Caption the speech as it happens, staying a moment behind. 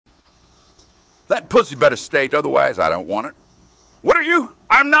That pussy better stay, otherwise I don't want it. What are you?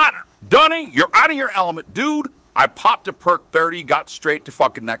 I'm not. Donny, you're out of your element. Dude, I popped a perk 30, got straight to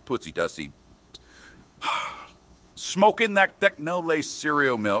fucking that pussy, Dusty. Smoking that thick no-lace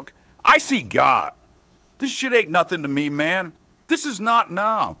cereal milk. I see God. This shit ain't nothing to me, man. This is not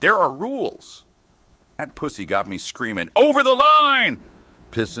now. There are rules. That pussy got me screaming, over the line!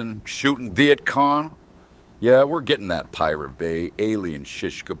 Pissing, shooting Viet Cong. Yeah, we're getting that Pirate Bay, alien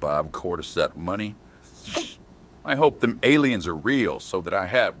shish kebab, cordyceps money. I hope them aliens are real so that I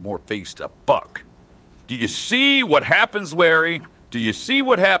have more face to buck. Do you see what happens, Larry? Do you see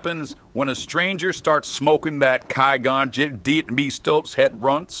what happens when a stranger starts smoking that Kygon Vietnamese Stokes head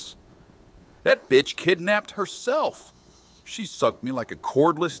runts? That bitch kidnapped herself. She sucked me like a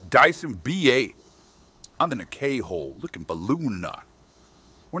cordless Dyson B8. I'm in a K-hole looking balloon nut.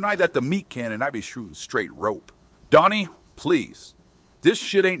 When I at the meat cannon, I be shooting straight rope. Donny, please. This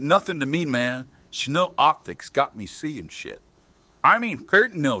shit ain't nothing to me, man. Chanel optics got me seeing shit. I mean,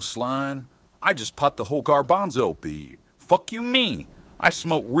 curtain no slime. I just popped the whole garbanzo bead. Fuck you mean? I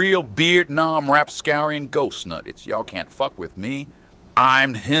smoke real Vietnam rapscallion ghost nut. It's y'all can't fuck with me.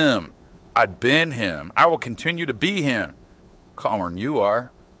 I'm him. I've been him. I will continue to be him. Calmer than you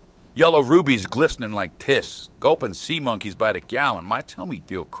are. Yellow rubies glistening like tiss. Gulping sea monkeys by the gallon. My tummy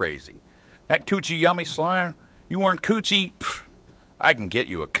feel crazy. That coochie yummy slime? You weren't coochie? Pfft, I can get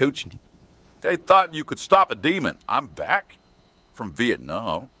you a coochie. They thought you could stop a demon. I'm back from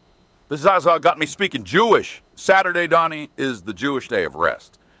Vietnam. This Zaza got me speaking Jewish. Saturday, Donny, is the Jewish day of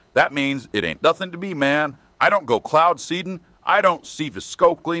rest. That means it ain't nothing to me, man. I don't go cloud seeding. I don't see the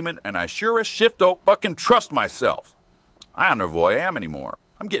scope gleaming, and I sure as shit don't fucking trust myself. I don't know who I am anymore.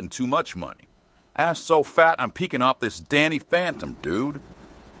 I'm getting too much money. Ass so fat I'm peeking off this Danny Phantom, dude.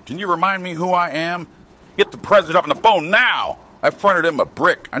 Can you remind me who I am? Get the president up on the phone now! I fronted him a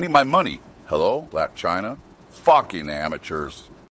brick. I need my money. Hello, Black China? Fucking amateurs.